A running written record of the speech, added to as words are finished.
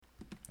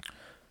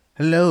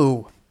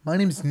Hello, my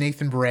name is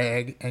Nathan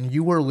Bragg, and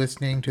you are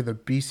listening to the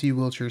BC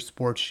Wheelchair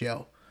Sports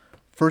Show.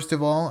 First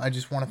of all, I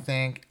just want to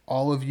thank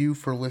all of you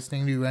for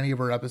listening to any of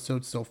our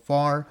episodes so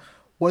far.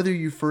 Whether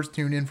you first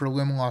tuned in for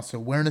Limb Loss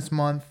Awareness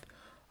Month,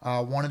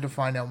 wanted to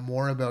find out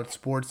more about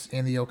sports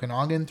in the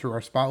Okanagan through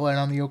our spotlight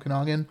on the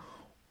Okanagan,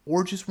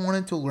 or just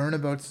wanted to learn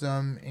about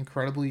some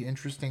incredibly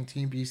interesting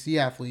Team BC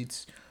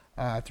athletes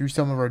through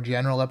some of our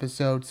general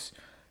episodes.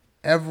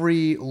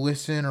 Every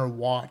listen or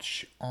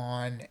watch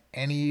on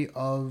any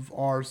of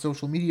our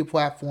social media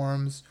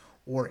platforms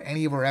or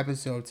any of our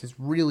episodes has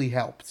really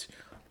helped.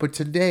 But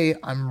today,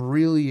 I'm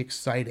really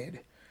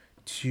excited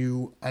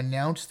to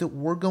announce that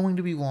we're going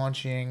to be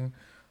launching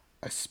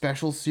a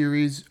special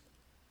series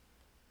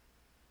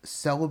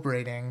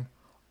celebrating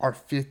our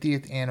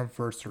 50th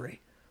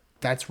anniversary.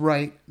 That's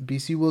right,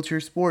 BC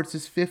Wheelchair Sports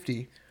is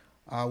 50.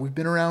 We've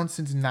been around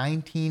since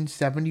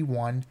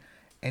 1971,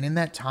 and in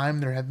that time,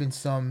 there have been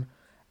some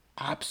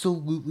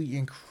absolutely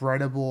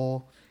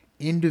incredible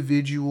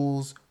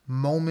individuals,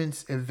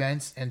 moments,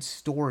 events, and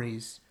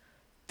stories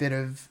that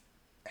have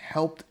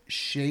helped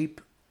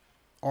shape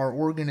our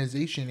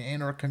organization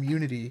and our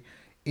community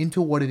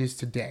into what it is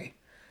today.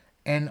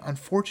 And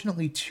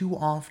unfortunately, too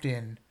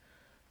often,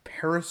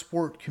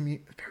 parasport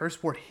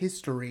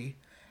history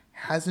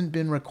hasn't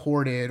been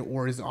recorded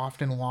or is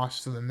often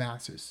lost to the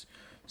masses.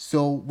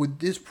 So with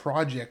this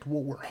project,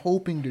 what we're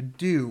hoping to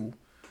do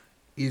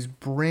is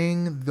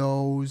bring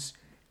those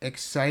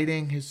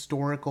exciting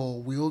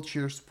historical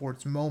wheelchair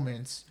sports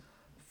moments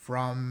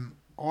from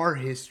our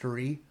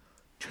history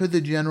to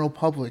the general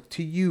public,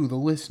 to you, the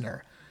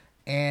listener.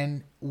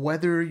 And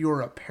whether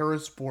you're a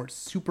parasport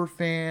super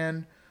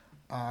fan,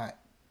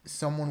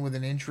 someone with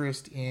an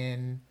interest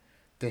in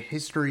the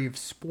history of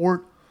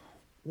sport,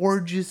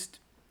 or just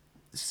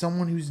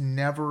someone who's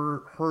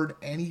never heard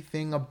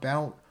anything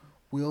about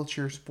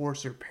wheelchair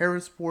sports or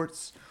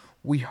parasports,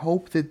 we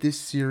hope that this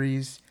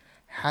series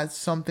has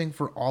something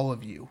for all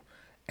of you.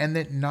 And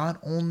that not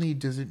only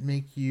does it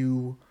make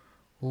you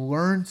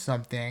learn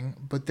something,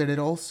 but that it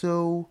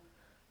also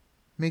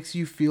makes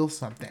you feel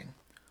something.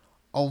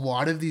 A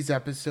lot of these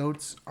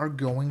episodes are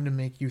going to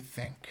make you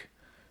think.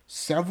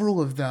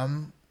 Several of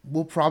them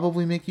will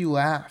probably make you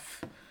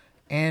laugh.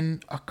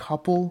 And a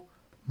couple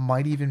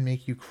might even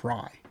make you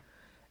cry.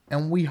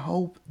 And we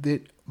hope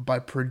that by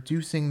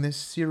producing this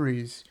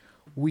series,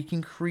 we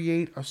can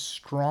create a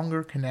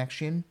stronger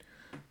connection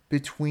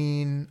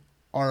between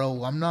our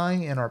alumni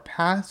and our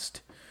past,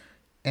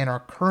 and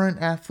our current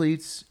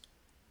athletes,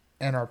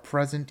 and our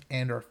present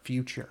and our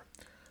future,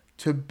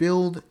 to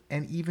build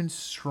an even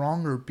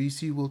stronger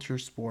BC Wheelchair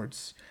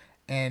Sports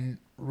and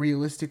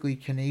realistically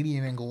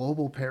Canadian and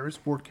global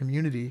parasport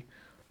community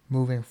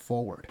moving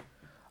forward.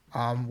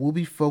 We'll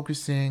be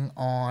focusing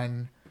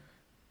on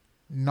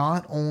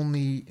not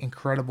only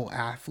incredible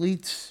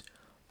athletes,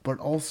 but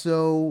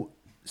also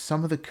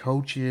some of the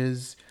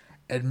coaches,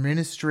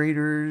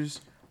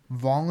 administrators,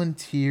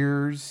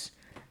 volunteers,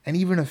 and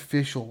even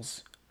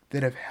officials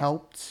that have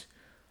helped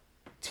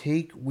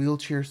take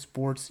wheelchair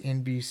sports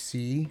in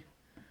BC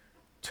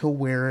to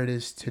where it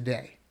is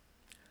today.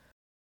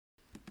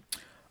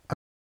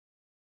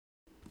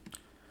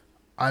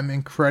 I'm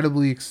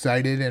incredibly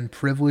excited and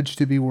privileged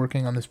to be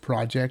working on this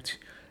project,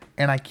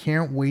 and I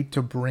can't wait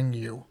to bring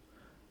you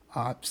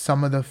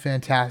some of the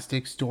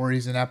fantastic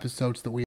stories and episodes that we